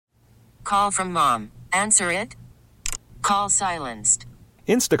call from mom. Answer it. Call silenced.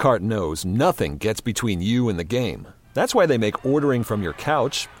 Instacart knows nothing gets between you and the game. That's why they make ordering from your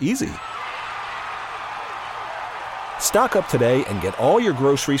couch easy. Stock up today and get all your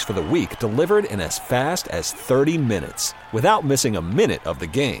groceries for the week delivered in as fast as 30 minutes without missing a minute of the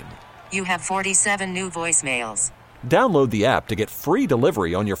game. You have 47 new voicemails. Download the app to get free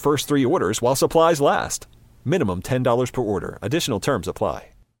delivery on your first 3 orders while supplies last. Minimum $10 per order. Additional terms apply.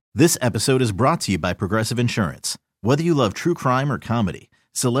 This episode is brought to you by Progressive Insurance. Whether you love true crime or comedy,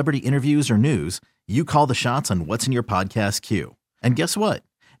 celebrity interviews or news, you call the shots on what's in your podcast queue. And guess what?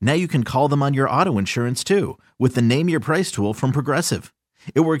 Now you can call them on your auto insurance too with the Name Your Price tool from Progressive.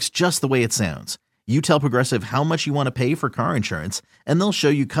 It works just the way it sounds. You tell Progressive how much you want to pay for car insurance, and they'll show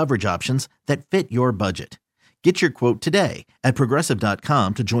you coverage options that fit your budget. Get your quote today at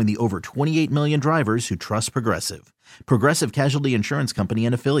Progressive.com to join the over 28 million drivers who trust Progressive. Progressive Casualty Insurance Company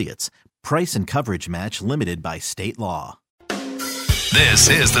and Affiliates. Price and coverage match limited by state law. This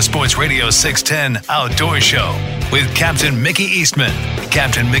is the Sports Radio 610 Outdoor Show with Captain Mickey Eastman.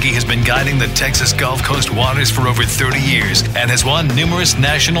 Captain Mickey has been guiding the Texas Gulf Coast waters for over 30 years and has won numerous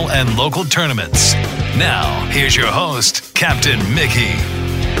national and local tournaments. Now, here's your host, Captain Mickey.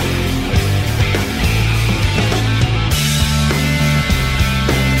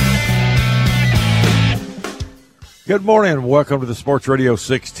 Good morning and welcome to the Sports Radio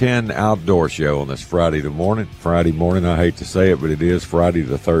 610 Outdoor Show on this Friday morning. I hate to say it, but it is Friday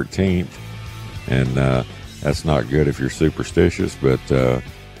the 13th, and that's not good if you're superstitious, but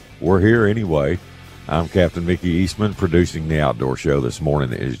we're here anyway. I'm Captain Mickey Eastman. Producing the Outdoor Show this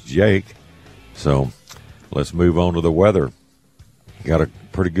morning is Jake. So let's move on to the weather. Got a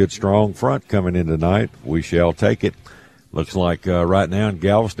pretty good strong front coming in tonight. We shall take it. Looks like right now in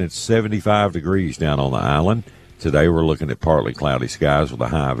Galveston it's 75 degrees down on the island. Today we're looking at partly cloudy skies with a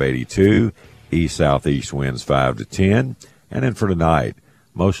high of 82, east-southeast winds 5 to 10, and then for tonight,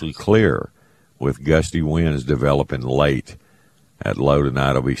 mostly clear with gusty winds developing late. At low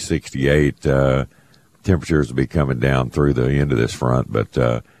tonight will be 68. Temperatures will be coming down through the end of this front,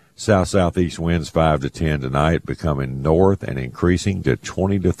 but south-southeast winds 5 to 10 tonight, becoming north and increasing to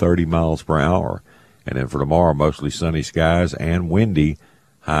 20 to 30 miles per hour. And then for tomorrow, mostly sunny skies and windy,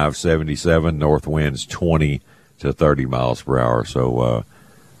 high of 77, north winds 20 to 30 miles per hour. So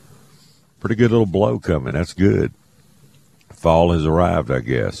pretty good little blow coming. That's good. Fall has arrived, I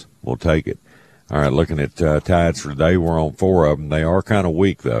guess. We'll take it. All right, looking at tides for today, we're on 4 of them. They are kind of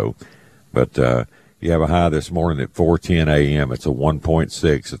weak, though. But you have a high this morning at 4:10 a.m. It's a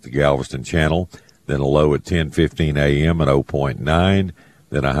 1.6 at the Galveston Channel. Then a low at 10:15 a.m. at 0.9.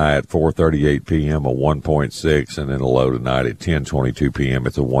 Then a high at 4:38 p.m. a 1.6. And then a low tonight at 10:22 p.m.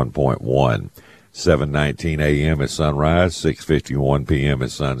 It's a 1.1. 7:19 a.m. at sunrise, 6:51 p.m. at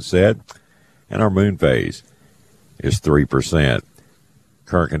sunset, and our moon phase is 3%.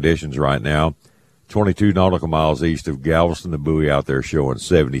 Current conditions right now, 22 nautical miles east of Galveston, the buoy out there showing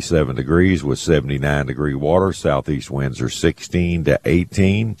 77 degrees with 79-degree water. Southeast winds are 16 to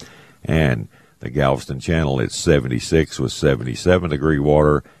 18, and the Galveston Channel at 76 with 77-degree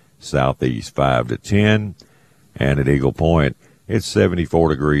water, southeast 5 to 10, and at Eagle Point, it's 74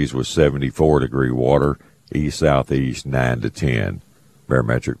 degrees with 74-degree water, east-southeast 9 to 10.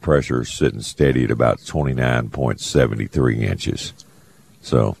 Barometric pressure is sitting steady at about 29.73 inches.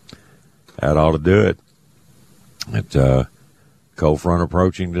 So that ought to do it. It's cold front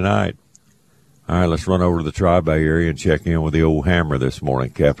approaching tonight. All right, let's run over to the Tri-Bay area and check in with the old hammer this morning,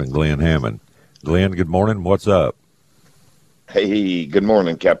 Captain Glenn Hammond. Glenn, good morning. What's up? Hey, good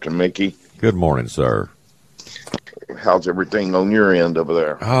morning, Captain Mickey. Good morning, sir. How's everything on your end over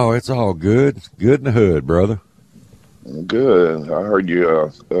there? Oh, it's all good. Good in the hood, brother. Good. I heard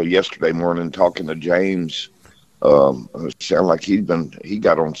you yesterday morning talking to James. It sounded like he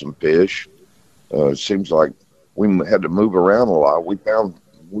got on some fish. It seems like we had to move around a lot. We found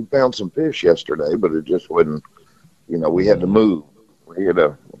some fish yesterday, but it just wasn't. We had to move. We had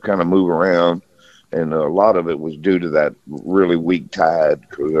to kind of move around, and a lot of it was due to that really weak tide.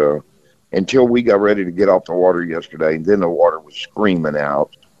 Until we got ready to get off the water yesterday, then the water was screaming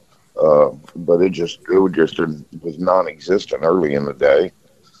out. But it was non-existent early in the day.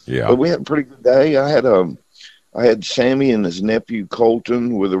 Yeah. But we had a pretty good day. I had Sammy and his nephew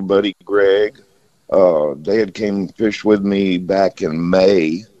Colton with her buddy Greg. They had came fish with me back in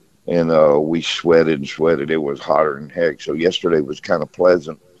May, and we sweated. It was hotter than heck. So yesterday was kind of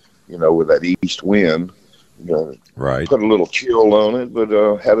pleasant, with that east wind. Right. Put a little chill on it,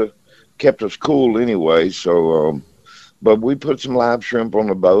 but kept us cool anyway. So, but we put some live shrimp on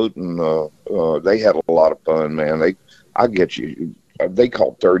the boat, and they had a lot of fun, man. I get you. they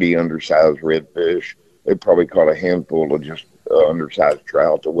caught 30 undersized redfish. They probably caught a handful of just undersized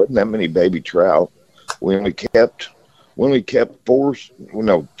trout. There wasn't that many baby trout. We only kept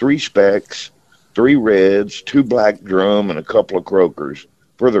three specks, three reds, two black drum, and a couple of croakers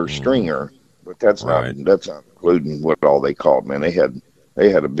for their stringer. But that's not including what all they caught. Man, they had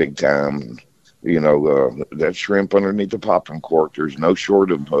a big time. You know, that shrimp underneath the popping cork. There's no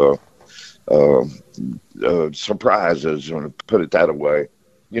short of surprises. I'm going to put it that way.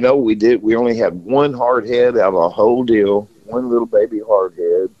 You know, we only had one hard head out of the whole deal. One little baby hard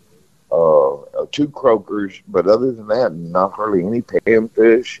head. Two croakers, but other than that, not hardly any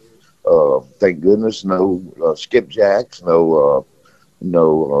panfish. Thank goodness, no skipjacks,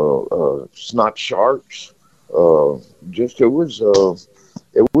 no snot sharks. Just it was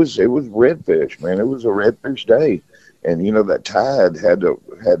redfish, man. It was a redfish day, and you know that tide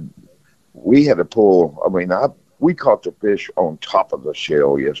we had to pull. I mean, we caught the fish on top of the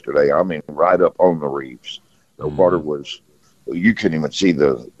shell yesterday. I mean, right up on the reefs. The water was. You couldn't even see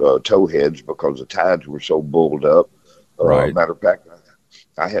the toe heads because the tides were so bulled up. Matter of fact,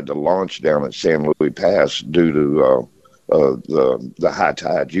 I had to launch down at San Luis Pass due to the high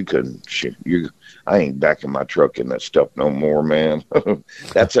tides. You couldn't. I ain't backing my truck in that stuff no more, man.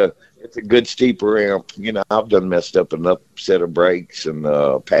 It's a good steep ramp. You know, I've done messed up enough set of brakes and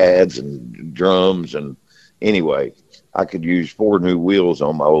pads and drums, and anyway, I could use 4 new wheels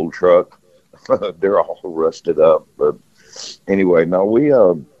on my old truck. They're all rusted up, but. Anyway, no, we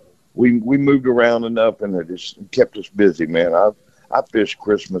moved around enough, and it just kept us busy, man. I fished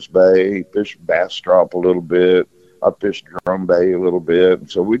Christmas Bay, fished Bastrop a little bit. I fished Drum Bay a little bit. And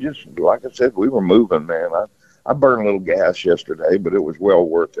so we just, like I said, we were moving, man. I burned a little gas yesterday, but it was well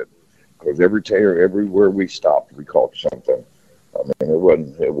worth it because everywhere we stopped, we caught something. I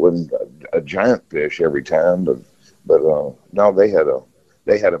mean, it wasn't a giant fish every time, but no, they had a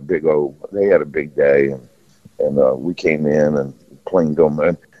big day. And we came in and cleaned them.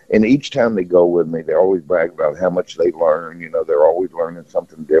 And each time they go with me, they always brag about how much they learn. You know, they're always learning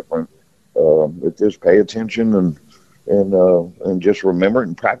something different. But just pay attention and just remember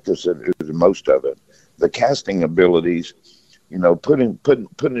and practice it is most of it. The casting abilities, you know, putting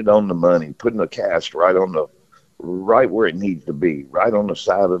it on the money, putting the cast right where it needs to be, right on the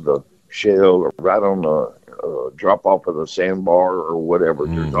side of the shell or right on the drop off of the sandbar or whatever.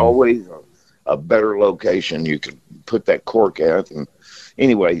 There's always a better location you could put that cork at. And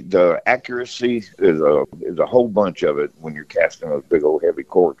anyway, the accuracy is a whole bunch of it when you're casting those big old heavy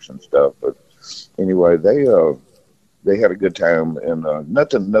corks and stuff. But anyway, they had a good time, and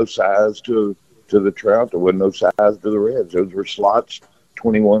no size to the trout. There wasn't no size to the reds. Those were slots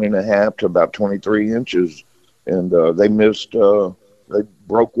 21.5 to about 23 inches, and they missed. They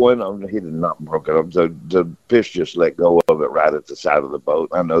broke one. He did not broke it up. The fish just let go of it right at the side of the boat.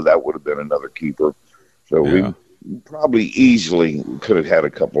 I know that would have been another keeper. So we probably easily could have had a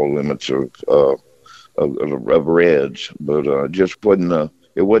couple of limits of reds, but just wasn't.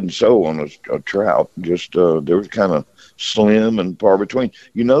 It wasn't so on a trout. Just there was kind of slim and far between.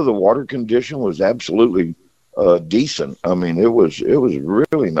 You know, the water condition was absolutely decent. I mean, it was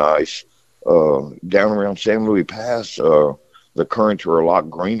really nice down around San Luis Pass. The currents were a lot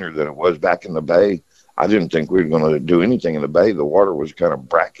greener than it was back in the bay. I didn't think we were going to do anything in the bay. The water was kind of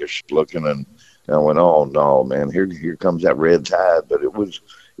brackish looking, and I went, oh no, man, here comes that red tide. But it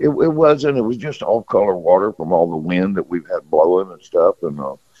wasn't. It was just all color water from all the wind that we've had blowing and stuff, and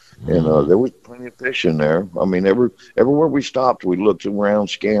there was plenty of fish in there. I mean, everywhere we stopped, we looked around,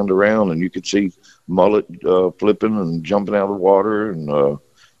 scanned around, and you could see mullet flipping and jumping out of the water, and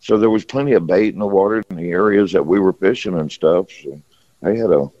so there was plenty of bait in the water in the areas that we were fishing and stuff. So they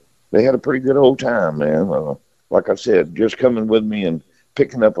had a pretty good old time, man. Like I said, just coming with me and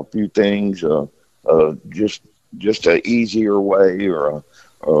picking up a few things, just a easier way or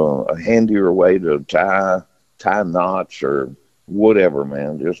a handier way to tie knots or whatever,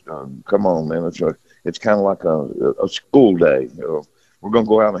 man. Just come on, man. It's kind of like a school day. You know, we're gonna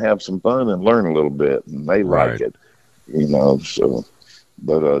go out and have some fun and learn a little bit, and they like it, you know. So.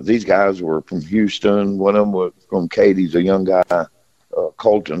 But these guys were from Houston. One of them was from Katy. He's a young guy,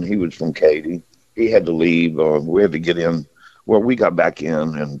 Colton. He was from Katy. He had to leave. We had to get in. Well, we got back in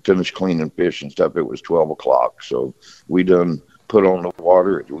and finished cleaning fish and stuff. It was 12 o'clock. So we done put on the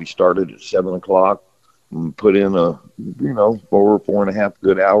water. We started at 7 o'clock and put in 4.5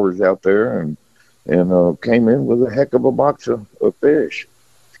 good hours out there and came in with a heck of a box of fish.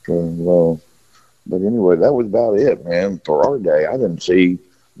 So, but anyway, that was about it, man, for our day. I didn't see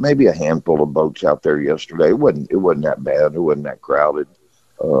maybe a handful of boats out there yesterday. It wasn't that bad. It wasn't that crowded.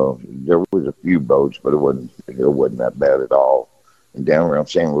 There was a few boats, but it wasn't that bad at all. and down around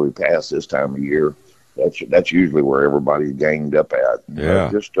San Luis Pass this time of year. That's usually where everybody's ganged up at.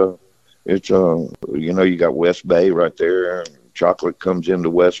 Yeah. It's you got West Bay right there. Chocolate comes into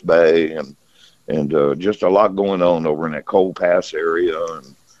West Bay, and just a lot going on over in that Coal Pass area.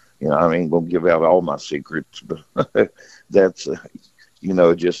 And I ain't gonna give out all my secrets, but that's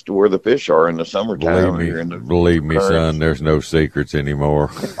just where the fish are in the summertime. Believe me, son, there's no secrets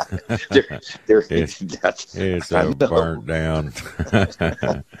anymore. It's burnt down.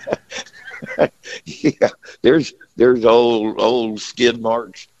 Yeah, there's old skid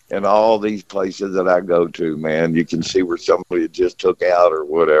marks and all these places that I go to, man. You can see where somebody just took out or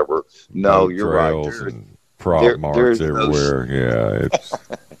whatever. No, you're right. Prop marks everywhere.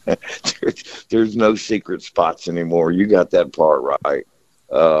 There's no secret spots anymore. You got that part right.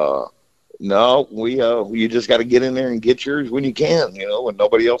 No, you just got to get in there and get yours when you can, when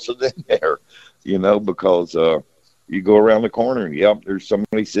nobody else is in there, because you go around the corner and, yep, there's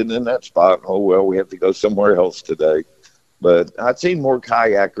somebody sitting in that spot. Oh, well, we have to go somewhere else today. But I've seen more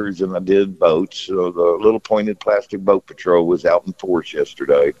kayakers than I did boats. So the little pointed plastic boat patrol was out in force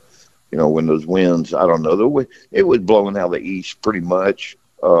yesterday. When those winds, I don't know, it was blowing out of the east pretty much.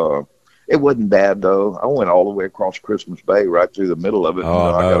 It wasn't bad, though. I went all the way across Christmas Bay right through the middle of it.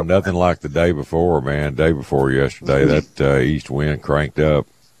 Oh, no, nothing like the day before, man. Day before yesterday, that east wind cranked up.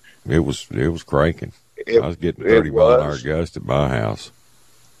 It was cranking. I was getting 30-mile-an-hour gust at my house.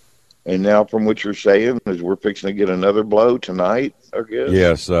 And now, from what you're saying, is we're fixing to get another blow tonight, I guess?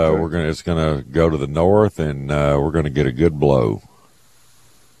 Yes, it's gonna go to the north, and we're gonna get a good blow.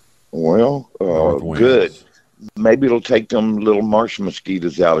 Well, good. Maybe it'll take them little marsh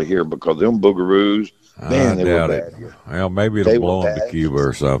mosquitoes out of here, because them boogaroos, man, they were bad here. Well, maybe it'll blow them to Cuba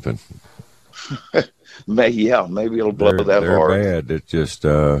or something. Maybe it'll blow that hard. They're bad. It's just,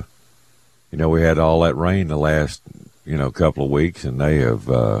 we had all that rain the last, couple of weeks, and they have,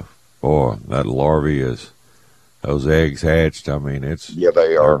 that larvae those eggs hatched. I mean,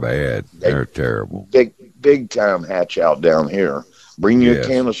 they are bad. They're terrible. Big time hatch out down here. Bring you a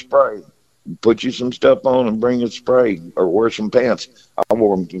can of spray. Put you some stuff on and bring a spray, or wear some pants. I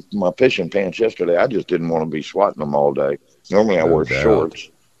wore my fishing pants yesterday. I just didn't want to be swatting them all day. Normally I wear shorts,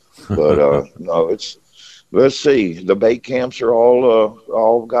 but no, let's see. The bait camps are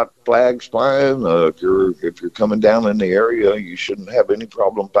all got flags flying. If you're coming down in the area, you shouldn't have any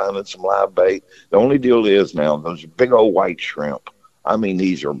problem finding some live bait. The only deal is now those big old white shrimp. I mean,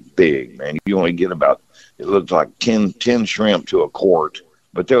 these are big, man. You only get about, it looks like 10 shrimp to a quart.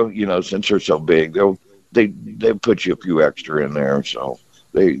 But they'll, since they're so big, they'll put you a few extra in there. So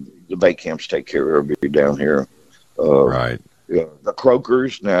the bait camps take care of you down here. Right. Yeah, the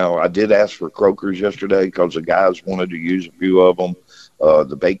croakers. Now, I did ask for croakers yesterday because the guys wanted to use a few of them.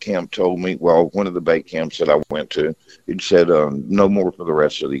 The bait camp told me, one of the bait camps that I went to, it said no more for the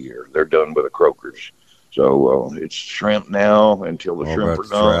rest of the year. They're done with the croakers. So it's shrimp now until the shrimp are done.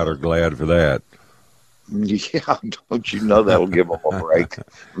 Trout are glad for that. Yeah, don't you know that'll give them a break,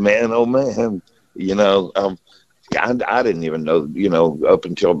 man? Oh man, I didn't even know. Up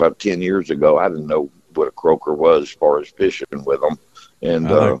until about 10 years ago, I didn't know what a croaker was as far as fishing with them. And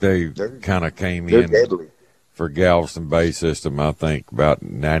I think they kind of came in deadly. For Galveston Bay system. I think about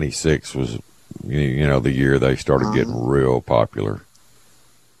 96 was the year they started getting real popular.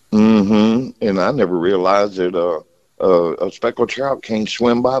 And I never realized that. A speckled trout can't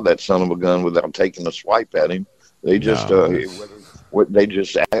swim by that son of a gun without taking a swipe at him. They just, they're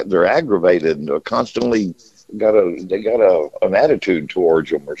aggravated and constantly got an attitude towards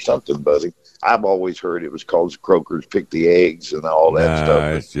them or something, buddy. I've always heard it was called croakers pick the eggs and all that stuff.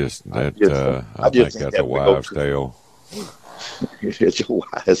 It's just that I think that's a wives' tale. It's a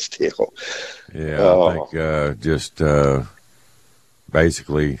wives' tale. Yeah, I think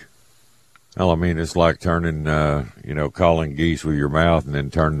basically. Well, I mean, it's like turning, calling geese with your mouth and then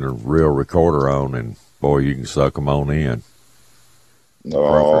turning the real recorder on, and boy, you can suck them on in.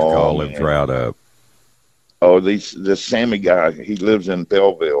 Croakers call them trout up. Oh, this Sammy guy, he lives in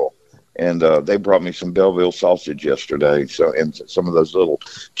Belleville, and they brought me some Belleville sausage yesterday. So, and some of those little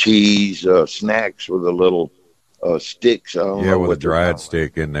cheese snacks with the little sticks. With a dried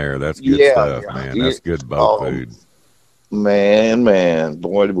stick in there. That's good stuff, man. That's good boat food. Man,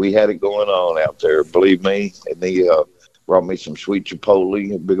 boy, we had it going on out there, believe me. And they brought me some sweet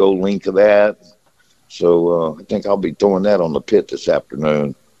chipotle, a big old link of that. So I think I'll be throwing that on the pit this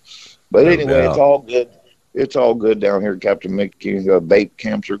afternoon. But anyway, it's all good. It's all good down here, Captain Mickey. Bait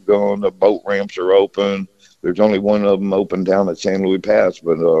camps are going. The boat ramps are open. There's only one of them open down at San Luis Pass,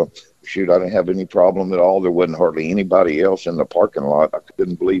 but I didn't have any problem at all. There wasn't hardly anybody else in the parking lot. I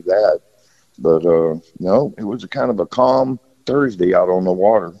couldn't believe that. But, no, it was a kind of a calm Thursday out on the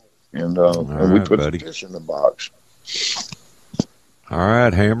water, and we right, put buddy. the fish in the box. All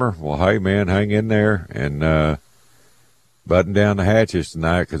right, Hammer. Well, hey, man, hang in there and button down the hatches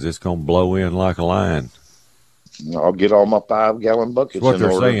tonight because it's going to blow in like a line. I'll get all my 5-gallon buckets. That's what in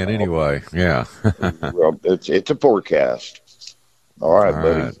they're order. saying anyway. Yeah. Well, it's a forecast. All right,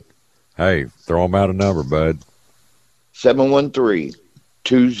 buddy. Right. Hey, throw them out a number, bud.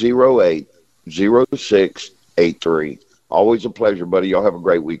 713-208-0683. Always a pleasure, buddy. Y'all have a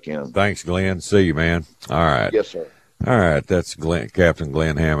great weekend. Thanks, Glenn. See you, man. All right. Yes, sir. All right, that's Captain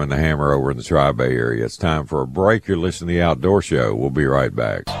Glenn Hammond, the Hammer over in the Tri-Bay area. It's time for a break. You're listening to The Outdoor Show. We'll be right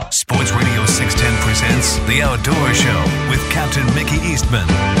back. Sports Radio 610 presents The Outdoor Show with Captain Mickey Eastman.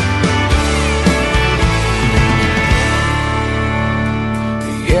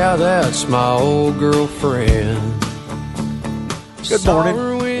 Yeah, that's my old girlfriend. Good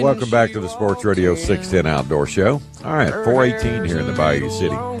morning. Welcome back to the Sports Radio 610 Outdoor Show. All right, 418 here in the Bayou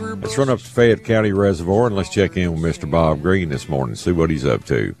City. Let's run up to Fayette County Reservoir and let's check in with Mr. Bob Green this morning, see what he's up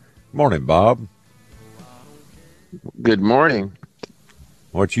to. Morning, Bob. Good morning.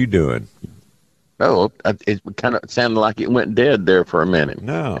 What you doing? Oh, it kind of sounded like it went dead there for a minute.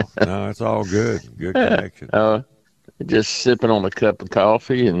 No, it's all good. Good connection. Just sipping on a cup of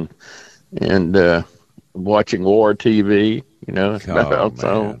coffee and watching war TV. You know,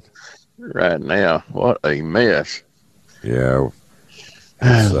 man. Right now. What a mess. Yeah.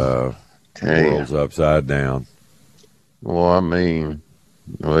 It's, the world's upside down. Well, I mean,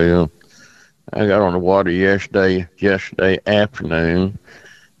 I got on the water yesterday afternoon.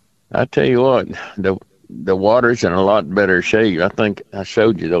 I tell you what, the water's in a lot better shape. I think I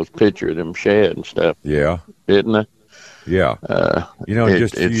showed you those pictures of them shad and stuff. Yeah. Didn't I? Yeah.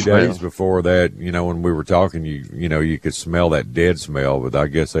 Just a few days before that, when we were talking, you could smell that dead smell, but I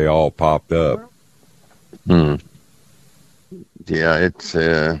guess they all popped up. Yeah, it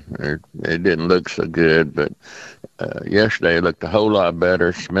didn't look so good, but yesterday it looked a whole lot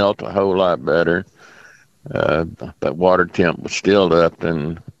better, smelt a whole lot better. But water temp was still up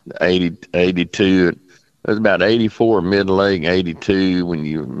in 82. It was about 84 mid-lake, 82 when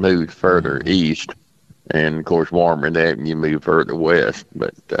you moved further east. And, of course, warmer than that when you move further west.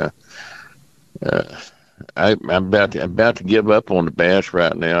 But I'm about to give up on the bass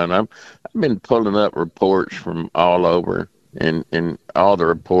right now, and I've been pulling up reports from all over, and all the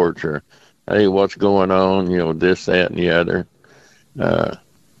reports are, hey, what's going on? This, that, and the other. I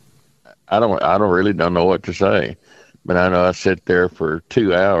don't know what to say, but I know I sat there for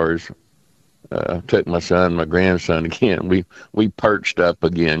 2 hours. Took my grandson again. We perched up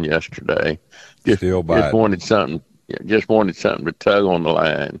again yesterday. Just wanted something to tug on the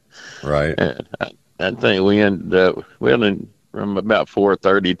line. Right. And I think we ended up from about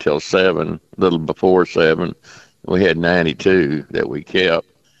 4:30 till 7, a little before 7. We had 92 that we kept,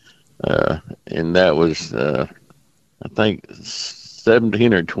 and that was I think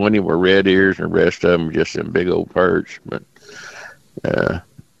 17 or 20 were red ears, and the rest of them were just some big old perch. But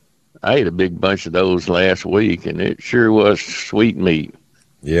I ate a big bunch of those last week, and it sure was sweet meat.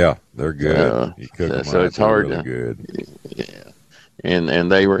 Yeah, they're good. You cook them so it's hard really to. Good. Yeah,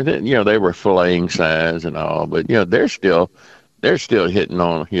 and they were they were filleting size and all, but they're still hitting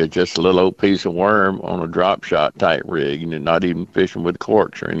on just a little old piece of worm on a drop shot type rig, and not even fishing with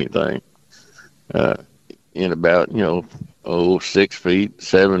corks or anything. In about 6 feet,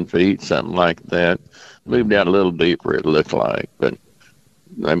 7 feet, something like that. Moved out a little deeper, it looked like, but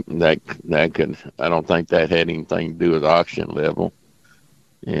that could. I don't think that had anything to do with oxygen level.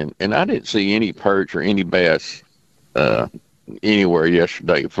 And I didn't see any perch or any bass anywhere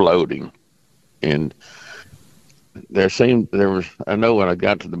yesterday floating. And I know when I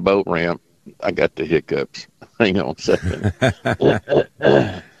got to the boat ramp, I got the hiccups. Hang on a second.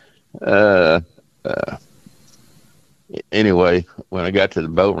 Anyway, when I got to the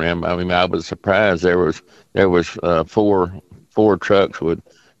boat ramp, I was surprised there was four trucks with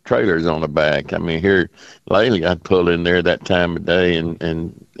trailers on the back. Here lately I pulled in there that time of day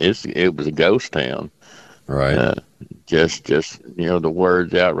and it was a ghost town. Right. Just the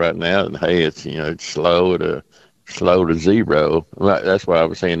word's out right now and hey, it's it's slow to zero. That's what I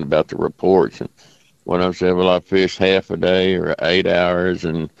was saying about the reports. And when I said, well, I fished half a day or 8 hours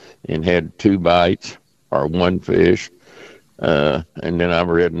and had 2 bites or 1 fish. And then I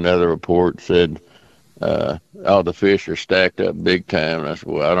read another report said all the fish are stacked up big time. And I said,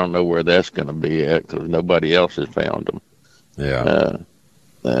 well, I don't know where that's going to be at because nobody else has found them. Yeah.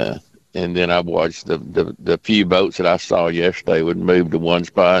 And then I watched the few boats that I saw yesterday would move to one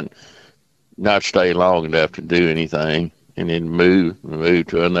spot, not stay long enough to do anything, and then move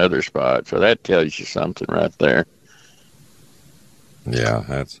to another spot. So that tells you something right there. Yeah,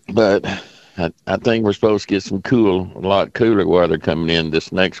 that's. But I think we're supposed to get a lot cooler weather coming in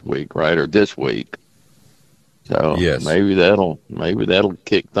this next week, right, or this week. So Yes. maybe that'll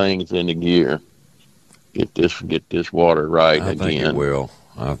kick things into gear. Get this water right I again. think it will.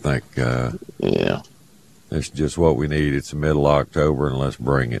 I think. Yeah. It's just what we need. It's the middle of October, and let's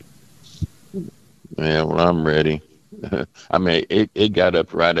bring it. Yeah, well, I'm ready. I mean, it got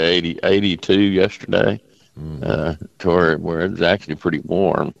up right at 82 yesterday, to where it's actually pretty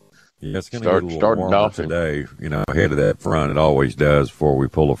warm. Yeah, it's going to get a little warmer off today. Ahead of that front, it always does. Before we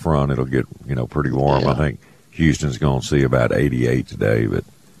pull a front, it'll get pretty warm. Yeah. I think Houston's going to see about 88 today, but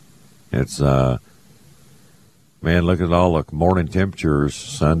it's man, look at all the morning temperatures.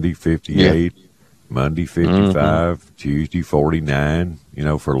 Sunday 58, Monday 55, Tuesday 49.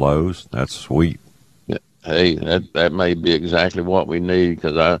 For lows, that's sweet. Hey, that may be exactly what we need,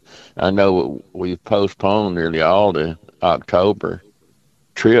 because I know we've postponed nearly all the October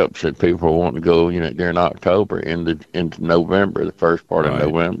trips that people want to go during October into November, the first part of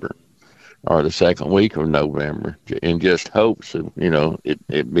November, or the second week of November, in just hopes of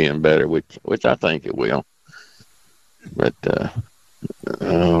it being better, which I think it will. But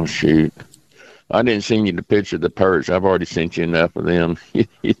oh shoot, I didn't send you the picture of the perch. I've already sent you enough of them. You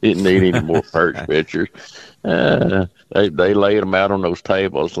didn't need any more perch pictures. They laid them out on those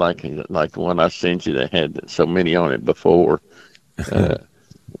tables like the one I sent you that had so many on it before.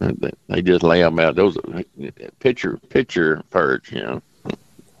 They just lay them out. Those picture perch,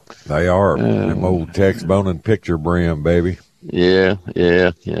 They are them old Tex Bone and picture brim, baby. Yeah.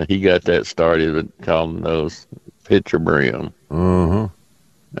 He got that started with calling those picture brim. Yeah,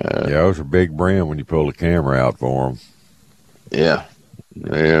 those are big brim when you pull the camera out for them.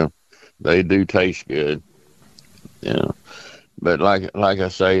 Yeah, they do taste good. Yeah, but like I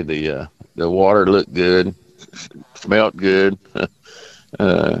say, the water looked good, smelled good.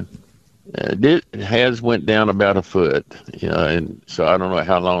 It has went down about a foot, and so I don't know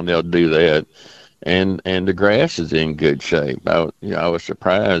how long they'll do that. And the grass is in good shape. I was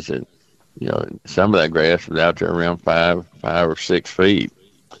surprised that some of that grass was out there around 5 or 6 feet.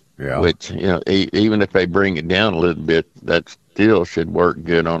 Yeah. Which even if they bring it down a little bit, that still should work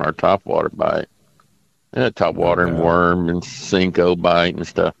good on our topwater bite. Topwater and worm and Cinco bite and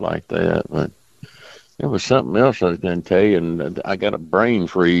stuff like that. But there was something else I was going to tell you, and I got a brain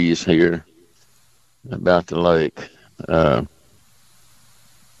freeze here about the lake. Oh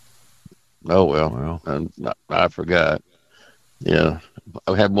well, I forgot. Yeah,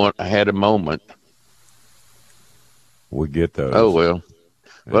 I had a moment. We get those. Oh well.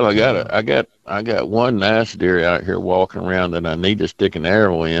 Well, I got one nice deer out here walking around that I need to stick an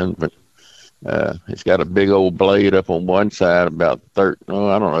arrow in, but it's got a big old blade up on one side, about I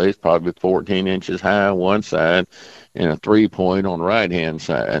don't know, it's probably 14 inches high on one side, and a 3-point on the right hand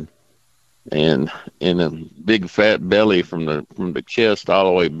side, and a big fat belly from the chest all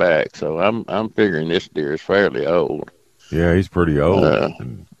the way back. So I'm figuring this deer is fairly old. Yeah, he's pretty old.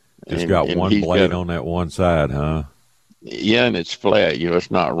 Just got one blade on that one side, huh? Yeah, and it's flat.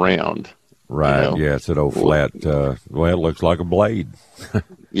 It's not round. Right. Yeah, it's an old flat. It looks like a blade.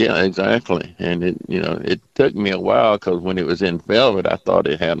 Yeah, exactly. And it took me a while, because when it was in velvet, I thought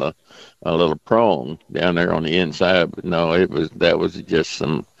it had a little prong down there on the inside, but no, that was just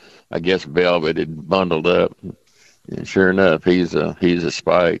some, I guess, velvet had bundled up. And sure enough, he's a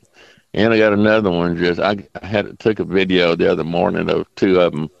spike. And I got another one. Took a video the other morning of two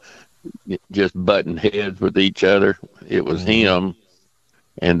of them just butting heads with each other. It was him,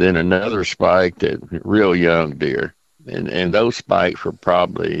 and then another spike, that real young deer, and those spikes were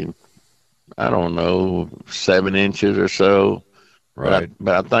probably, I don't know, 7 inches or so. Right.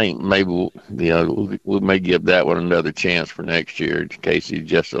 But I think maybe we may give that one another chance for next year, in case he's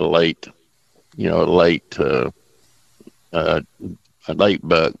just a late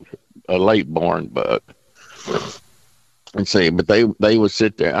buck, a late born buck. And see, but they would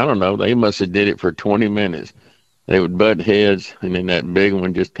sit there. I don't know. They must have did it for 20 minutes. They would butt heads, and then that big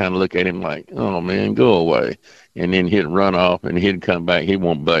one just kind of look at him like, "Oh man, go away!" And then he'd run off, and he'd come back. He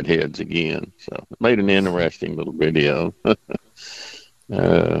won't butt heads again. So it made an interesting little video.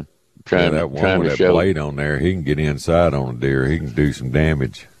 Trying to show blade on there. He can get inside on a deer. He can do some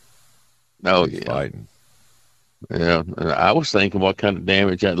damage. Oh yeah, fighting. Yeah, I was thinking what kind of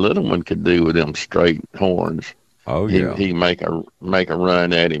damage that little one could do with them straight horns. Oh yeah, he make a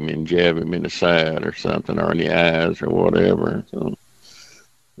run at him and jab him in the side or something, or in the eyes or whatever. So,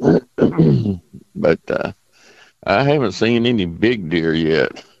 but I haven't seen any big deer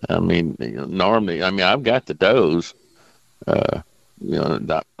yet. I mean, normally, I've got the does.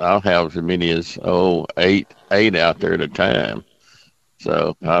 I'll have as many as 8 out there at a time.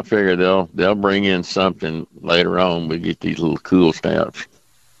 So I figure they'll bring in something later on. We get these little cool snaps,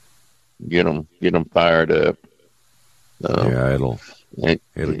 get them fired up. Yeah, it'll get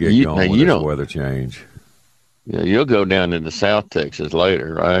going with this weather change. Yeah, you'll go down into South Texas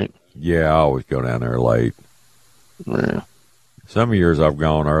later, right? Yeah, I always go down there late. Yeah. Some years I've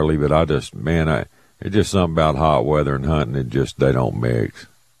gone early, but it's just something about hot weather and hunting. They don't mix.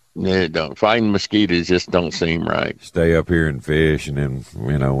 Yeah, it don't. Fighting mosquitoes just don't seem right. Stay up here and fish, and then,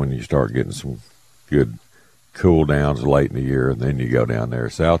 when you start getting some good cool downs late in the year, and then you go down there.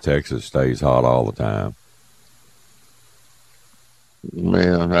 South Texas stays hot all the time.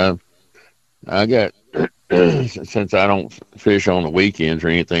 Man, I got, since I don't fish on the weekends or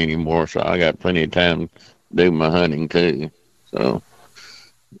anything anymore, so I got plenty of time to do my hunting too. So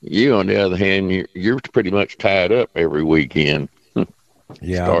you, on the other hand, you're pretty much tied up every weekend.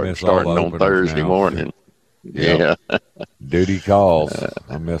 Yeah, starting on Thursday morning. Yep. Yeah, duty calls.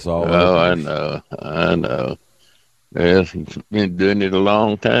 I miss all. Oh, I know. Yeah, been doing it a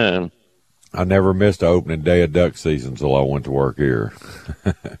long time. I never missed an opening day of duck season until I went to work here.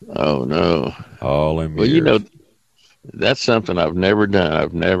 Oh no! All in years. Well, that's something I've never done.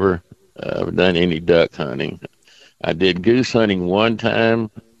 I've never done any duck hunting. I did goose hunting one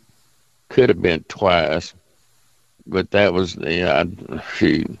time. Could have been twice, but that was I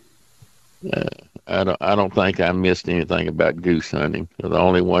don't think I missed anything about goose hunting. The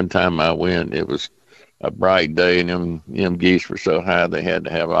only one time I went, it was a bright day, and them geese were so high they had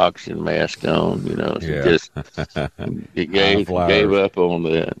to have oxygen mask on. So it gave up on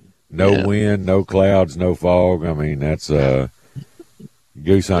that. No wind, no clouds, no fog. I mean, that's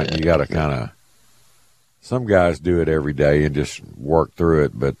goose hunting. You got to kind of. Some guys do it every day and just work through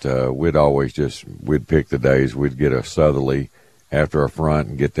it, but we'd pick the days. We'd get a southerly after a front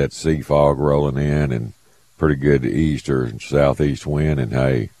and get that sea fog rolling in and pretty good east or southeast wind, and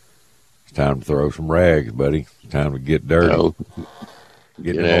hey, it's time to throw some rags, buddy. It's time to get dirty.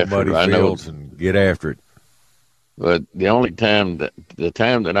 Get in the muddy fields and get after it. But the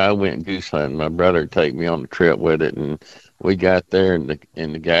time that I went goose hunting, my brother would take me on the trip with it, and we got there, and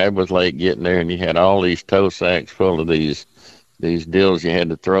the guy was late getting there, and he had all these tow sacks full of these deals you had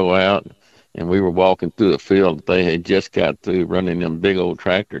to throw out, and we were walking through a field that they had just got through running them big old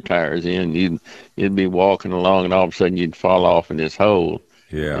tractor tires in. You'd be walking along, and all of a sudden you'd fall off in this hole.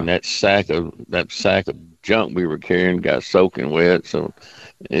 Yeah. And that sack of junk we were carrying got soaking wet, so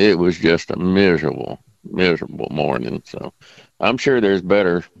it was just a miserable morning. So I'm sure there's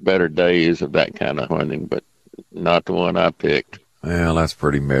better days of that kind of hunting, but not the one I picked. Well, that's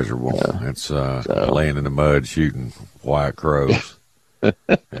pretty miserable. It's laying in the mud shooting white crows.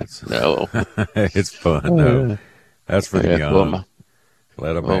 It's fun though. That's for the young.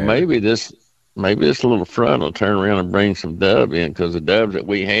 Maybe this little front will turn around and bring some dove in, because the doves that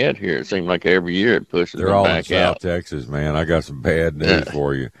we had here, it seemed like every year it pushes them back out. They're all in South Texas, man. I got some bad news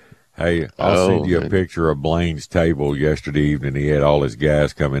for you. Hey, I'll send you a picture of Blaine's table yesterday evening. He had all his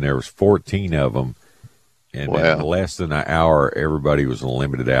guys come in. There was 14 of them. And in less than an hour, everybody was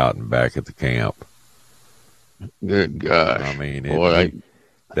limited out and back at the camp. Good gosh. I mean,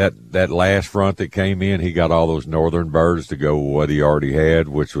 that last front that came in, he got all those northern birds to go with what he already had,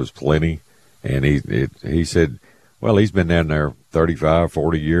 which was plenty. And he said, well, he's been down there 35,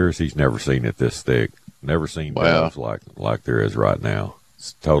 40 years. He's never seen it this thick. Never seen doves like there is right now.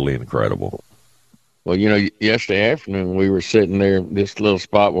 It's totally incredible. Well, yesterday afternoon we were sitting there, this little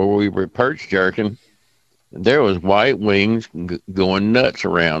spot where we were perch jerking. There was white wings going nuts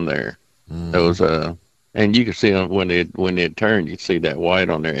around there. Those and you could see them when it turned. You see that white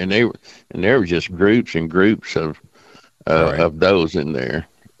on there, and there were just groups and groups of those in there.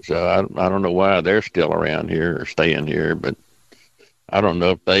 So I don't know why they're still around here or staying here, but I don't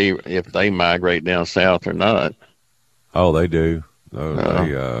know if they migrate down south or not. Oh, they do.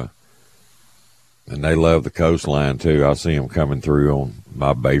 And they love the coastline too. I see them coming through on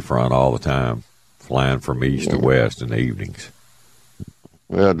my bayfront all the time, flying from east to west in the evenings.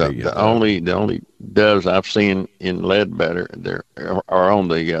 Well, the only doves I've seen in Ledbetter are on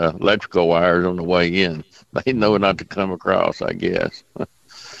the electrical wires on the way in. They know not to come across, I guess.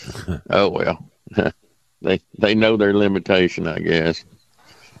 Oh well, they know their limitation, I guess.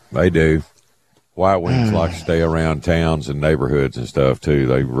 They do. White wings like to stay around towns and neighborhoods and stuff too.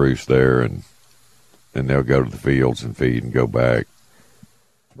 They roost there, and then they'll go to the fields and feed and go back.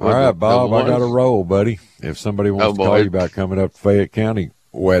 All right, Bob, I got to roll, buddy. If somebody wants to call you about coming up to Fayette County,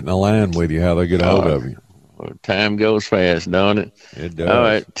 wetting a line with you, how they get a hold of you. Well, time goes fast, don't it? It does. All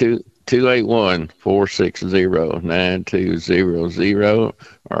right, 2 281-460-9200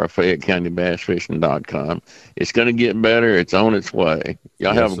 or FayetteCountyBassFishing.com. It's going to get better. It's on its way.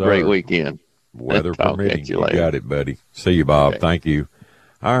 Y'all Yes, have a great sir. weekend. Weather Talk permitting. at you You later. got it, buddy. See you, Bob. Okay. Thank you.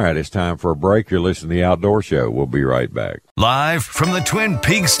 All right, it's time for a break. You're listening to The Outdoor Show. We'll be right back. Live from the Twin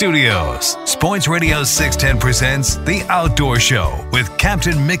Peaks studios, Sports Radio 610 presents The Outdoor Show with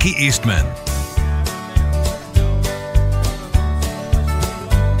Captain Mickey Eastman.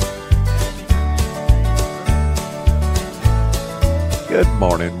 Good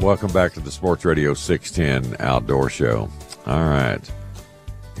morning. Welcome back to the Sports Radio 610 Outdoor Show. All right.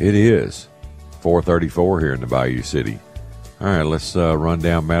 It is 4:34 here in the Bayou City. All right, let's run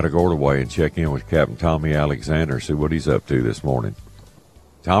down Matagorda Way and check in with Captain Tommy Alexander, see what he's up to this morning.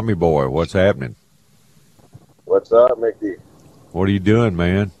 Tommy boy, what's happening? What's up, Mickey? What are you doing,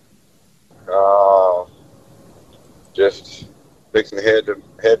 man? Just fixing to head to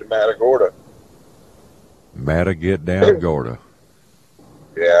Matagorda. Get down, Gorda.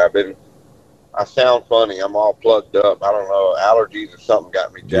 Yeah, I sound funny. I'm all plugged up. I don't know, allergies or something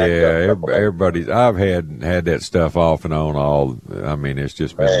got me jacked up. Everybody's. I've had that stuff off and on it's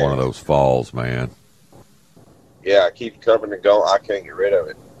just been one of those falls, man. Yeah, I keep coming and going. I can't get rid of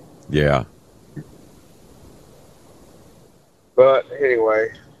it. Yeah. But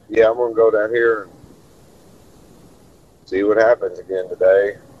anyway, yeah, I'm gonna go down here and see what happens again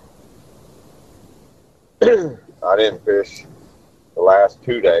today. I didn't fish the last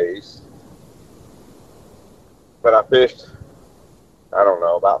 2 days, but I fished, I don't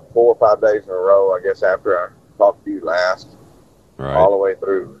know, about 4 or 5 days in a row, I guess, after I talked to you last, Right. all the way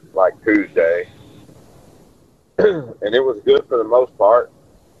through like Tuesday. And it was good for the most part.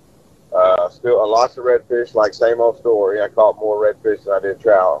 Still lots of redfish, like same old story. I caught more redfish than I did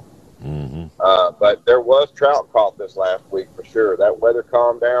trout. Mm-hmm. But there was trout caught this last week for sure. That weather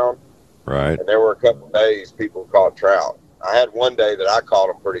calmed down, Right. and there were a couple of days people caught trout. I had one day that I caught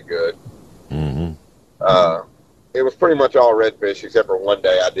them pretty good. Mm-hmm. It was pretty much all redfish, except for one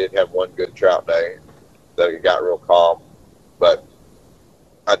day I did have one good trout day that it got real calm. But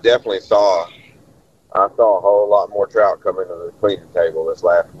I definitely saw a whole lot more trout coming to the cleaning table this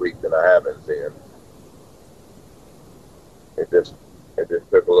last week than I have been seeing. It just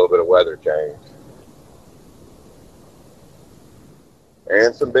took a little bit of weather change.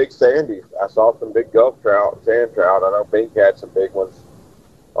 And some big sandies. I saw some big Gulf trout, sand trout. I know Bink had some big ones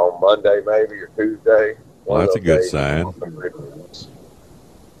on Monday maybe or Tuesday. Well, that's a good sign.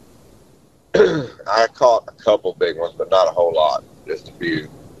 I caught a couple big ones, but not a whole lot, just a few.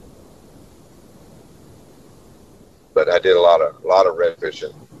 But I did a lot of red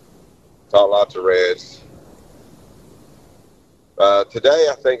fishing. Caught lots of reds. Today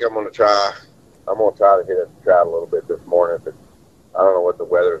I think I'm gonna try to hit a trout a little bit this morning. I don't know what the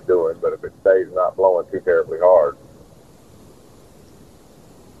weather is doing, but if it stays not blowing too terribly hard,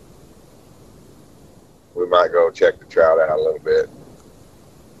 we might go check the trout out a little bit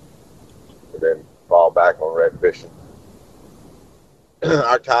and then fall back on red fishing.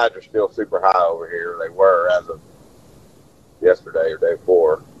 Our tides are still super high over here. They were as of yesterday or day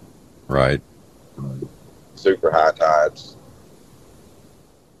before. Right. Super high tides.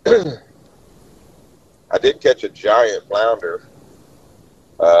 I did catch a giant flounder.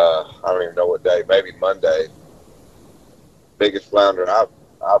 I don't even know what day, maybe Monday. Biggest flounder I've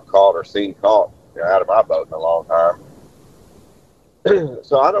caught or seen caught out of my boat in a long time.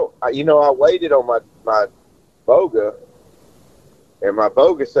 So I waited on my boga, and my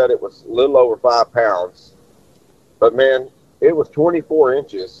boga said it was a little over 5 pounds. But man, it was 24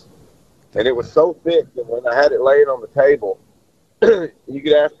 inches, and it was so thick that when I had it laying on the table, you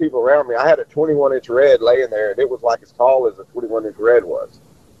could ask people around me. I had a 21-inch red laying there, and it was like as tall as a 21-inch red was.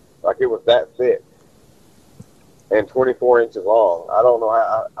 Like it was that thick and 24 inches long. I don't know.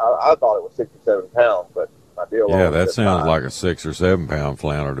 I thought it was 6 or 7 pounds, but my deal. Yeah, that sounds like a 6 or 7 pound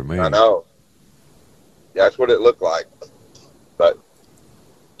flounder to me. I know. Yeah, that's what it looked like. But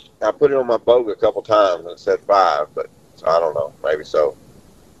I put it on my boat a couple times and it said 5, but so I don't know. Maybe so.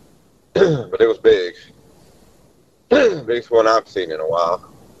 But it was big. Biggest one I've seen in a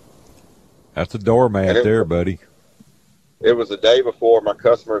while. That's a doormat there, buddy. It was the day before my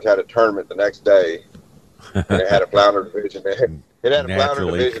customers had a tournament the next day, and it had a flounder division in it. It had a flounder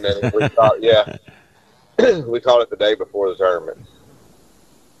division in it. We caught it the day before the tournament.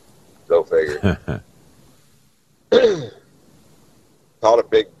 Go figure. Caught a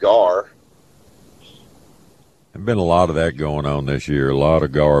big gar. There's been a lot of that going on this year. A lot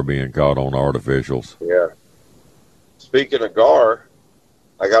of gar being caught on artificials. Yeah. Speaking of gar,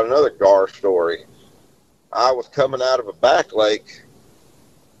 I got another gar story. I was coming out of a back lake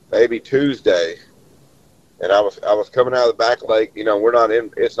maybe Tuesday, and I was coming out of the back lake. You know, we're not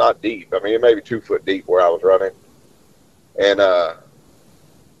in. It's not deep. I mean, it may be 2 foot deep where I was running, and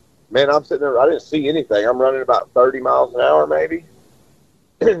man, I'm sitting there. I didn't see anything. I'm running about 30 miles an hour, maybe,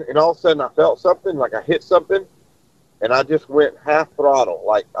 and all of a sudden I felt something, like I hit something, and I just went half throttle.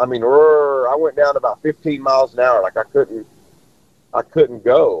 Like, I mean, I went down about 15 miles an hour. Like I couldn't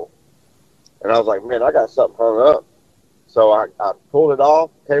go, and I was like, man, I got something hung up. So I pulled it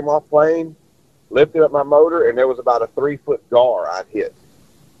off, came off plane, lifted up my motor, and there was about a 3 foot gar I'd hit.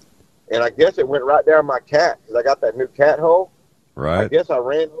 And I guess it went right down my cat, because I got that new cat hole. Right. I guess I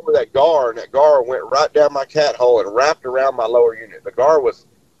ran over that gar, and that gar went right down my cat hole and wrapped around my lower unit. The gar was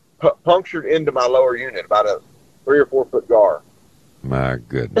punctured into my lower unit, about a 3 or 4 foot gar. My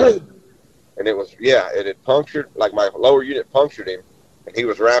goodness. And it was, it had punctured, like my lower unit punctured him, and he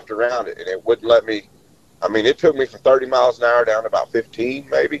was wrapped around it, and it wouldn't let me. I mean, it took me from 30 miles an hour down to about 15,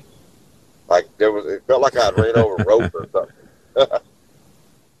 maybe. Like, it felt like I'd ran over a rope or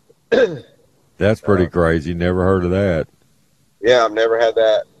something. That's pretty crazy. Never heard of that. Yeah, I've never had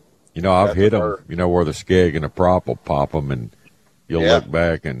that. You know, I've hit them, you know, where the skeg and the prop will pop them, and you'll look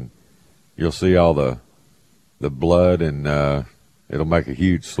back and you'll see all the blood, and it'll make a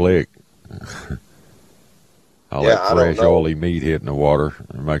huge slick. All that fresh, oily meat hitting the water.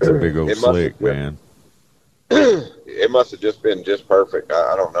 It makes a big old slick, man. It must have just been just perfect.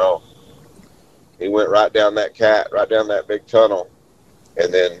 I don't know. He went right down that right down that big tunnel,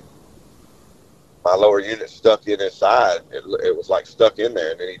 and then my lower unit stuck in his side. It was like stuck in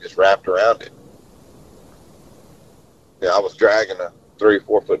there, and then he just wrapped around it. Yeah, I was dragging a 3 or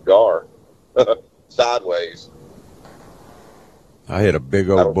 4 foot gar sideways. I hit a big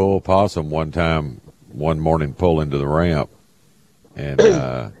old bull possum one morning pulling to the ramp, and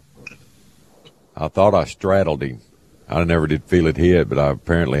I thought I straddled him. I never did feel it hit, but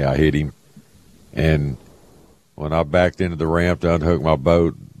apparently I hit him. And when I backed into the ramp to unhook my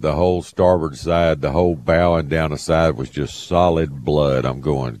boat, the whole starboard side, the whole bow and down the side was just solid blood. I'm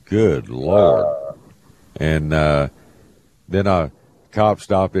going, good Lord. And then cop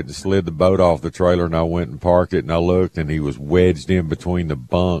stopped it and slid the boat off the trailer, and I went and parked it, and I looked, and he was wedged in between the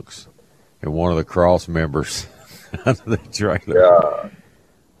bunks and one of the cross members under the trailer. Yeah.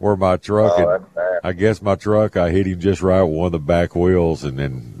 Where my truck, I guess my truck, I hit him just right with one of the back wheels, and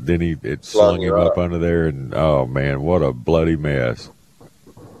then it slung him up under there, and oh man, what a bloody mess.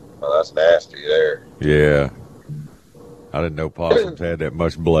 Oh, that's nasty there. Yeah. I didn't know possums had that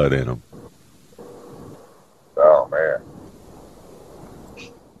much blood in them. Oh man.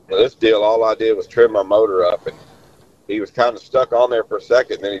 Well, this deal, all I did was trim my motor up, and he was kind of stuck on there for a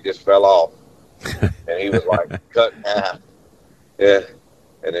second, and then he just fell off. And he was like cut in half. Yeah.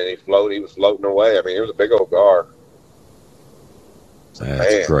 And then he was floating away. I mean, it was a big old gar.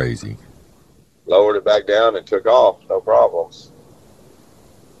 That's crazy. Lowered it back down and took off. No problems.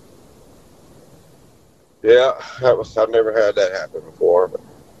 Yeah, I've never had that happen before.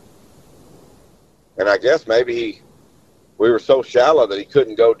 And I guess maybe we were so shallow that he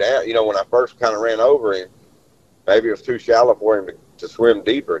couldn't go down. You know, when I first kind of ran over him, maybe it was too shallow for him to swim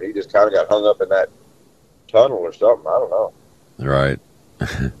deeper, and he just kind of got hung up in that tunnel or something. I don't know. Right.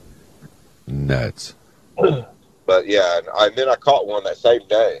 Nuts. But yeah, and then I caught one that same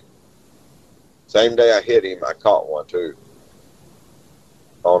day. Same day I hit him, I caught one too.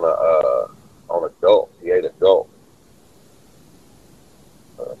 On a gulp. He ate a gulp.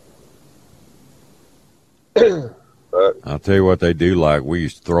 But I'll tell you what they do like. We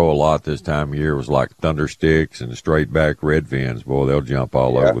used to throw a lot this time of year was like thunder sticks and straight back redfins. Boy, they'll jump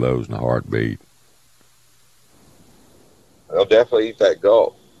all over those in a heartbeat. They'll definitely eat that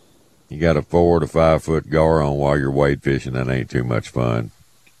gulp. You got a 4 to 5 foot gar on while you're wade fishing. That ain't too much fun.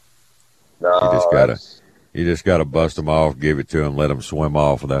 No, you just gotta bust them off, give it to them, let them swim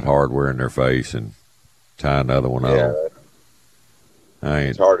off with that hardware in their face, and tie another one on.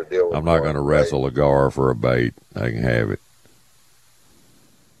 It's hard to deal with. I'm not going to wrestle a gar for a bait. They can have it.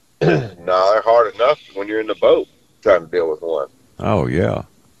 No, they're hard enough when you're in the boat trying to deal with one. Oh yeah.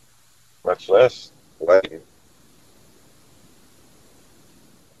 Much less wading.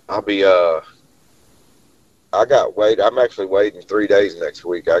 I'm actually waiting 3 days next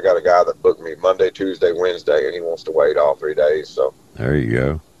week. I got a guy that booked me Monday, Tuesday, Wednesday, and he wants to wait all 3 days. So there you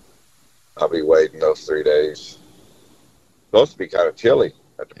go. I'll be waiting those 3 days. Supposed to be kind of chilly.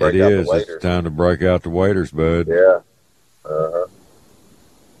 Have to break out the waders. It's time to break out the waders, bud. Yeah.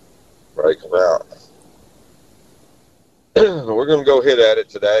 Break them out. We're going to go hit at it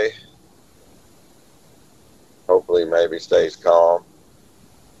today. Hopefully maybe stays calm.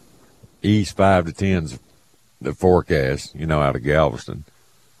 East 5 to 10's the forecast, out of Galveston.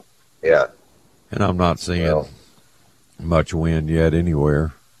 Yeah. And I'm not seeing much wind yet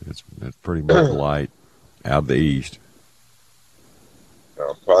anywhere. It's pretty much light out the east.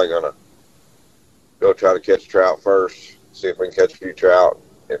 I'm probably going to go try to catch trout first, see if we can catch a few trout.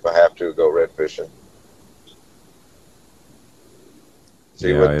 If I have to, go red fishing.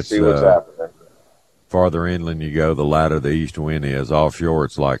 See what's happening. Farther inland you go, the lighter the east wind is. Offshore,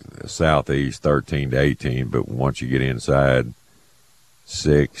 it's like southeast 13 to 18, but once you get inside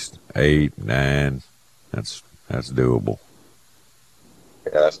 6, 8, 9, that's doable.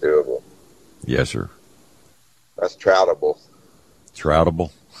 Yeah, that's doable. Yes, sir. That's troutable.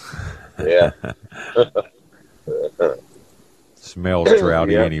 Troutable? Yeah. Smells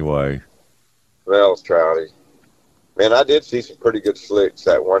trouty anyway. Smells trouty. Man, I did see some pretty good slicks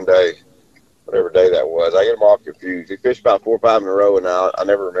that one day, whatever day that was. I get them all confused. We fished about 4 or 5 in a row, and I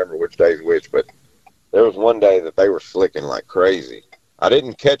never remember which day's which, but there was one day that they were slicking like crazy. I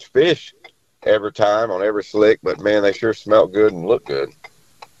didn't catch fish every time on every slick, but, man, they sure smelled good and looked good.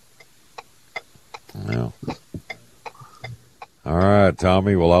 Well, all right,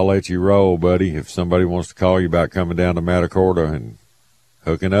 Tommy. Well, I'll let you roll, buddy. If somebody wants to call you about coming down to Matagorda and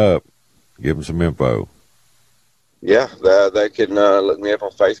hooking up, give them some info. Yeah, they can look me up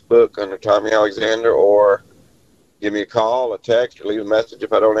on Facebook under Tommy Alexander, or give me a call, a text, or leave a message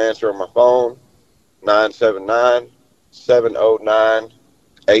if I don't answer on my phone,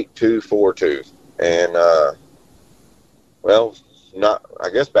 979-709-8242. And, I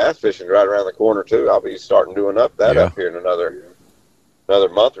guess bass fishing right around the corner, too. I'll be starting doing up here in another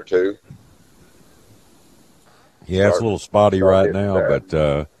month or two. Yeah, it's a little spotty right now, but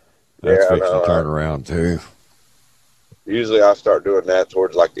that's fixing to turn around, too. Usually I start doing that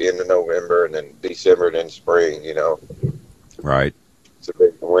towards like the end of November, and then December, and then spring, Right. It's a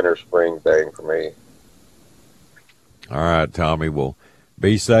big winter, spring thing for me. All right, Tommy. Well,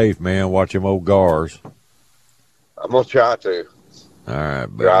 be safe, man. Watch them old gars. I'm going to try to. All right,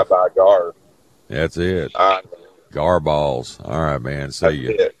 buddy. Drive by gars. That's it. All right. Gar balls. All right, man. See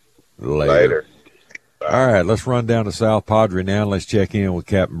you later. All right, let's run down to South Padre now. Let's check in with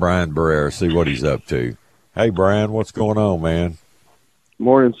Captain Brian Barrera, see what he's up to. Hey, Brian, what's going on, man?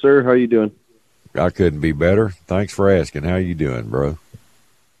 Morning, sir. How you doing? I couldn't be better. Thanks for asking. How you doing, bro?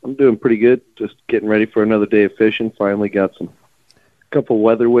 I'm doing pretty good. Just getting ready for another day of fishing. Finally got a couple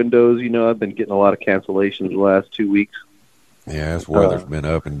weather windows. I've been getting a lot of cancellations the last 2 weeks. Yeah, this weather's been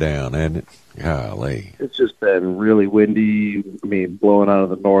up and down, hasn't it? Golly. It's just been really windy. I mean, blowing out of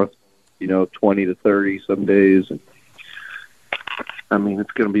the north, 20 to 30 some days. And I mean,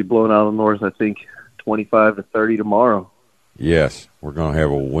 it's going to be blowing out of the north, I think, 25 to 30 tomorrow. Yes, we're going to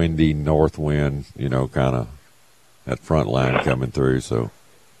have a windy north wind, kind of that front line coming through. So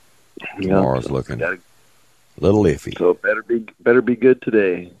tomorrow's looking a little iffy. So it better be good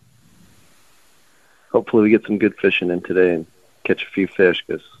today. Hopefully we get some good fishing in today and catch a few fish,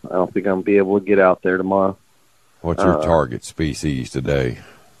 because I don't think I'm going to be able to get out there tomorrow. What's your target species today?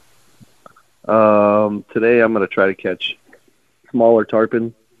 Today I'm going to try to catch smaller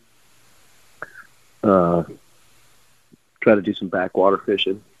tarpon. Try to do some backwater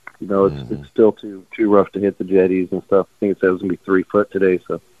fishing. It's still too rough to hit the jetties and stuff. I think it said it was going to be 3 foot today,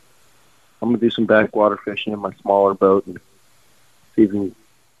 so I'm going to do some backwater fishing in my smaller boat and see if we can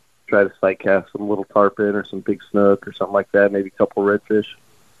try to sight cast some little tarpon or some big snook or something like that, maybe a couple redfish.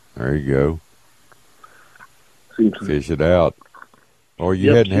 There you go. Fish it out. Or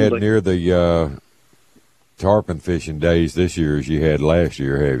you hadn't had near the tarpon fishing days this year as you had last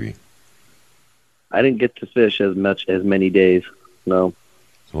year, have you? I didn't get to fish as many days, no.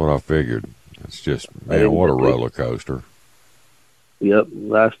 That's what I figured. It's just, man, what a roller coaster. Yep,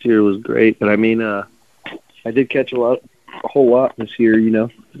 last year was great, but I mean, I did catch a whole lot this year,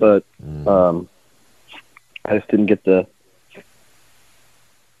 but I just didn't get the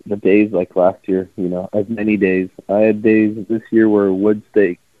days like last year, as many days. I had days this year where it would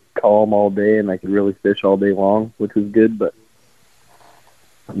stay calm all day and I could really fish all day long, which was good, but,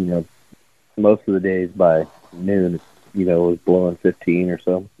 most of the days by noon, it was blowing 15 or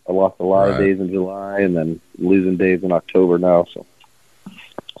so. I lost a lot of days in July and then losing days in October now, so.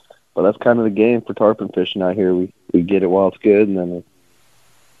 But that's kind of the game for tarpon fishing out here. We get it while it's good, and then we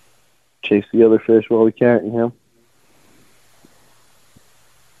chase the other fish while we can't, Well,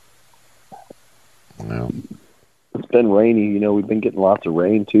 it's been rainy. We've been getting lots of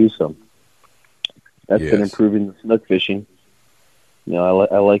rain too, so that's been improving the snook fishing. I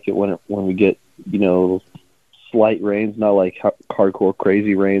like it when we get slight rains, not like hardcore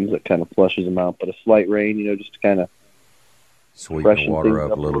crazy rains that kind of flushes them out, but a slight rain, just to kind of sweeten the water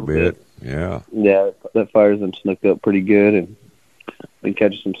up a little bit. Yeah. Yeah, that fires them snook up pretty good, and Been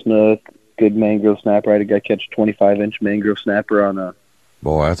catching some snook, good mangrove snapper. I had a guy catch a 25-inch mangrove snapper on a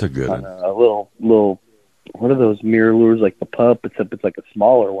Boy, that's a good one. A little. What are those mirror lures like the pup? Except it's like a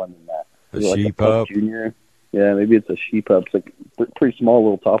smaller one than that. The sheep pup junior. Yeah, maybe it's a sheep pup. It's like a pretty small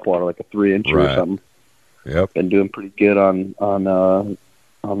little topwater, like a 3-inch or something. Yep. Been doing pretty good on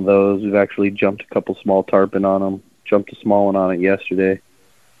those. We've actually jumped a couple small tarpon on them. Jumped a small one on it yesterday.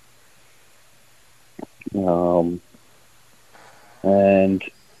 And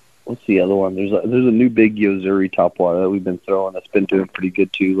what's the other one? There's a new big Yozuri topwater that we've been throwing that's been doing pretty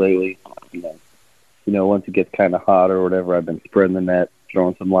good too lately. You know, once it gets kind of hot or whatever, I've been spreading the net,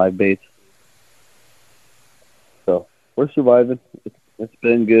 throwing some live baits. So we're surviving. It's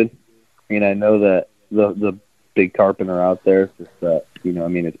been good. I mean, I know that the big tarpon are out there. It's just that,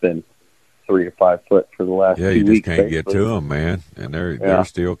 it's been 3 to 5 foot for the last 2 weeks. Yeah, you just can't get to them, man. And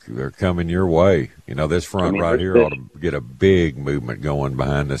they're coming your way. This front right here ought to get a big movement going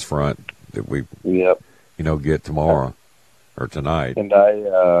behind this front that we, get tomorrow or tonight. And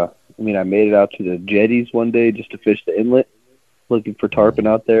I made it out to the jetties one day just to fish the inlet, looking for tarpon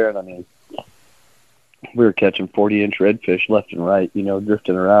out there. And we were catching 40-inch redfish left and right,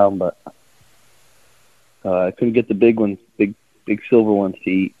 drifting around, but I couldn't get the big ones, big silver ones to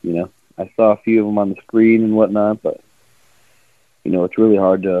eat. I saw a few of them on the screen and whatnot, but it's really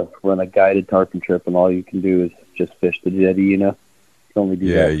hard to run a guided tarpon trip and all you can do is just fish the jetty. You can only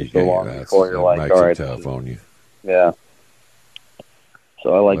do that for so long before you're like, all right, tough on you. Yeah.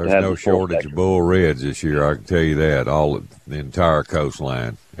 So I like There's to have no shortage of bull reds this year. I can tell you that. The entire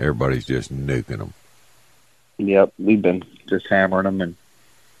coastline, everybody's just nuking them. Yep, we've been just hammering them, and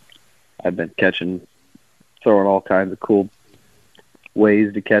I've been throwing all kinds of cool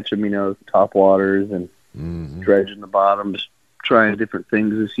ways to catch them. Top waters and dredging the bottom, just trying different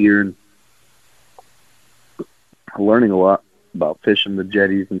things this year, and learning a lot about fishing the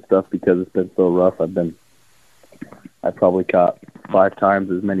jetties and stuff because it's been so rough. I probably caught 5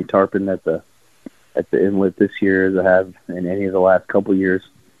 times as many tarpon at the inlet this year as I have in any of the last couple of years.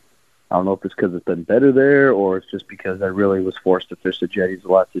 I don't know if it's because it's been better there or it's just because I really was forced to fish the jetties a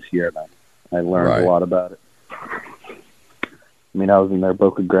lot this year, and I learned a lot about it. I was in there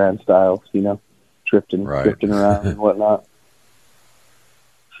Boca Grande styles, drifting around and whatnot.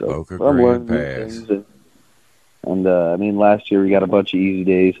 So Boca I'm Grande learning things. And last year we got a bunch of easy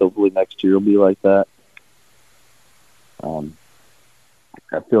days. Hopefully next year will be like that.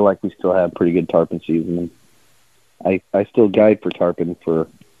 I feel like we still have pretty good tarpon season. And I still guide for tarpon for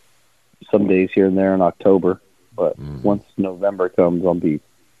some days here and there in October, but once November comes, I'll be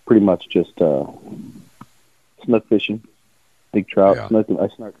pretty much just snook fishing, big trout. Yeah. I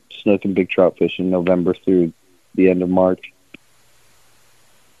start snook and big trout fishing November through the end of March.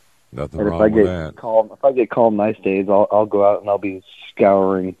 Nothing and wrong with that. If I get calm, nice days, I'll go out and I'll be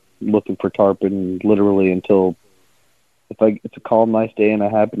scouring, looking for tarpon, literally until. If it's a calm, nice day and I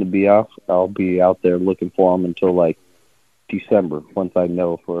happen to be off, I'll be out there looking for them until like December. Once I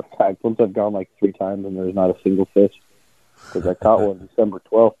know for a fact, once I've gone like 3 times and there's not a single fish, because I caught one December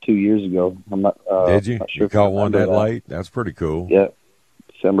 12th 2 years ago. I'm not. Did you? Not sure you caught one that late? That's pretty cool. Yeah,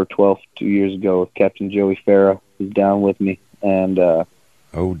 December 12th 2 years ago with Captain Joey Farah. He's down with me, and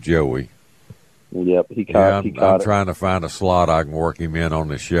Joey. Yep, he caught. I'm trying to find a slot I can work him in on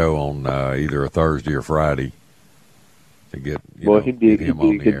the show on either a Thursday or Friday. To get, he'd be a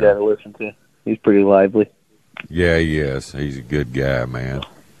good guy to listen to. He's pretty lively. Yeah, he is. He's a good guy, man.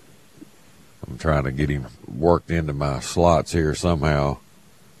 I'm trying to get him worked into my slots here somehow.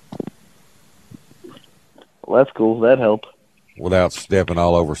 Well, that's cool. That helped. Without stepping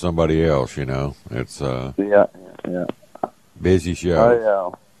all over somebody else, It's yeah. busy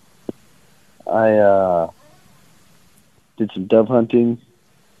show. I did some dove hunting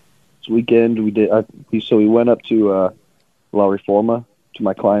this weekend. We went up to La Reforma to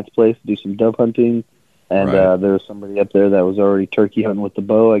my client's place to do some dove hunting, and there was somebody up there that was already turkey hunting with the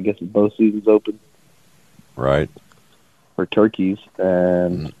bow. I guess the bow season's open. Right. For turkeys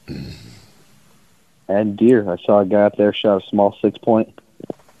and deer. I saw a guy up there shot a small 6-point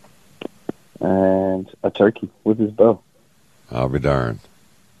and a turkey with his bow. I'll be darned.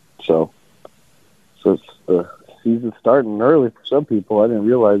 So it's the season's starting early for some people. I didn't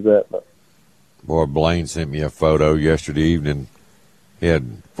realize that, but. Boy, Blaine sent me a photo yesterday evening. He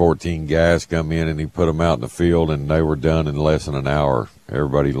had 14 guys come in, and he put them out in the field, and they were done in less than an hour.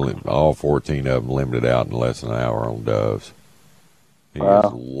 Everybody, all 14 of them, limited out in less than an hour on doves. He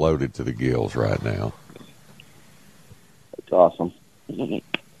is loaded to the gills right now. That's awesome. He's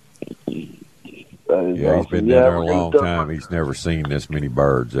been down there a long time. He's never seen this many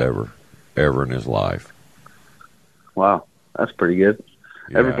birds ever in his life. Wow, that's pretty good.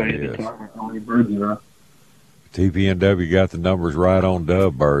 Everybody's been talking about how many birds there are. TPNW got the numbers right on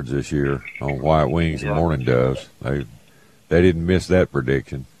dove birds this year, on white wings and mourning doves. They didn't miss that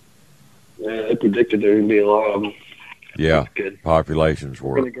prediction. Yeah, they predicted there would be a lot of them. Yeah, populations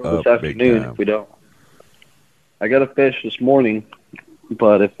were up this big afternoon time. if we don't. I got a fish this morning,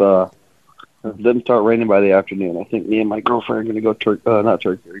 but if it doesn't start raining by the afternoon, I think me and my girlfriend are going to go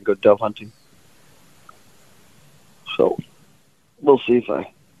go dove hunting. So we'll see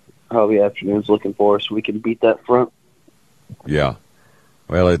how the afternoon's looking for us. We can beat that front. Yeah.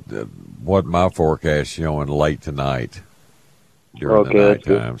 Well, what my forecast showing late tonight during the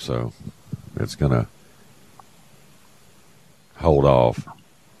nighttime, so it's going to hold off.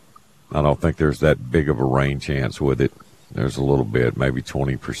 I don't think there's that big of a rain chance with it. There's a little bit, maybe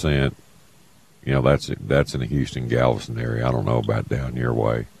 20%. You know, that's in the Houston, Galveston area. I don't know about down your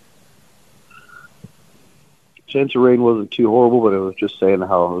way. Chance of rain wasn't too horrible, but it was just saying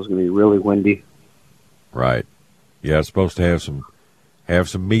how it was going to be really windy. Right. Yeah, it's supposed to have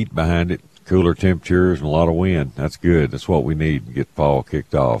some meat behind it, cooler temperatures and a lot of wind. That's good. That's what we need to get fall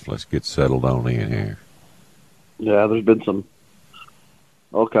kicked off. Let's get settled on in here. Yeah, there's been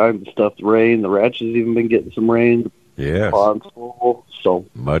all kinds of stuff. The rain, the ranch has even been getting some rain. Yes. Ponds full, so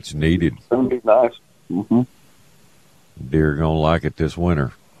much needed. It's going to be nice. Mm-hmm. Deer are going to like it this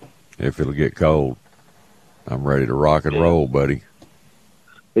winter if it'll get cold. I'm ready to rock and roll, buddy.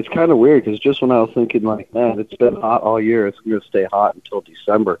 It's kind of weird because just when I was thinking, like, man, it's been hot all year, it's going to stay hot until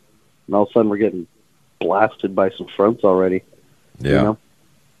December. And all of a sudden we're getting blasted by some fronts already. Yeah. You know?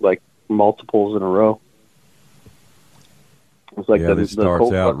 Like multiples in a row. It's like it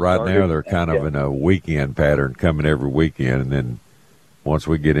starts out right now. They're kind of in a weekend pattern coming every weekend. And then once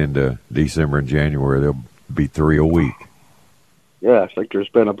we get into December and January, there'll be 3 a week. Yeah, it's like there's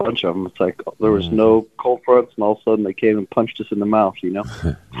been a bunch of them. It's like there was no cold fronts, and all of a sudden they came and punched us in the mouth, you know?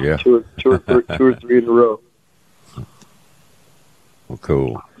 Yeah. Two or three in a row. Well,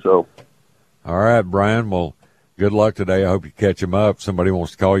 cool. So. All right, Brian. Well, good luck today. I hope you catch them up. Somebody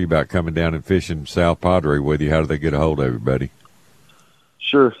wants to call you about coming down and fishing South Padre with you. How do they get a hold of everybody?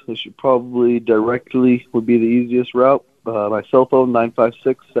 Sure. They should probably directly would be the easiest route. My cell phone,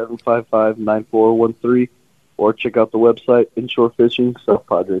 956-755-9413. Or check out the website,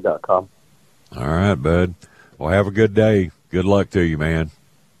 InshoreFishing.southpadre.com. All right, bud. Well, have a good day. Good luck to you, man.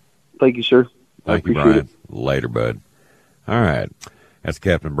 Thank you, sir. Thank you, Brian. Later, bud. All right. That's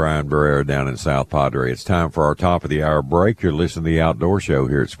Captain Brian Barrera down in South Padre. It's time for our top of the hour break. You're listening to the Outdoor Show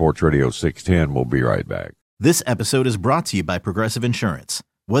here at Sports Radio 610. We'll be right back. This episode is brought to you by Progressive Insurance.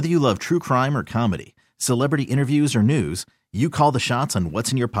 Whether you love true crime or comedy, celebrity interviews or news, you call the shots on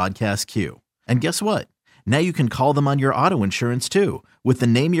what's in your podcast queue. And guess what? Now you can call them on your auto insurance, too, with the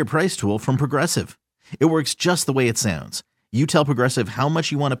Name Your Price tool from Progressive. It works just the way it sounds. You tell Progressive how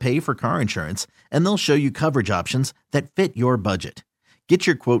much you want to pay for car insurance, and they'll show you coverage options that fit your budget. Get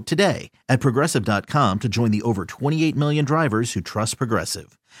your quote today at Progressive.com to join the over 28 million drivers who trust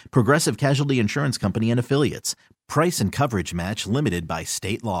Progressive. Progressive Casualty Insurance Company and Affiliates. Price and coverage match limited by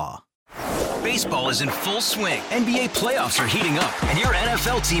state law. Baseball is in full swing. NBA playoffs are heating up, and your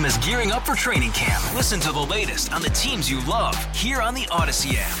NFL team is gearing up for training camp. Listen to the latest on the teams you love here on the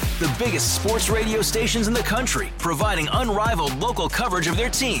Odyssey app. The biggest sports radio stations in the country, providing unrivaled local coverage of their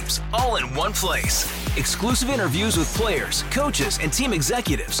teams, all in one place. Exclusive interviews with players, coaches, and team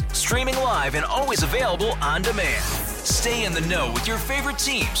executives, streaming live and always available on demand. Stay in the know with your favorite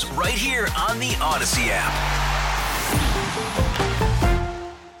teams right here on the Odyssey app.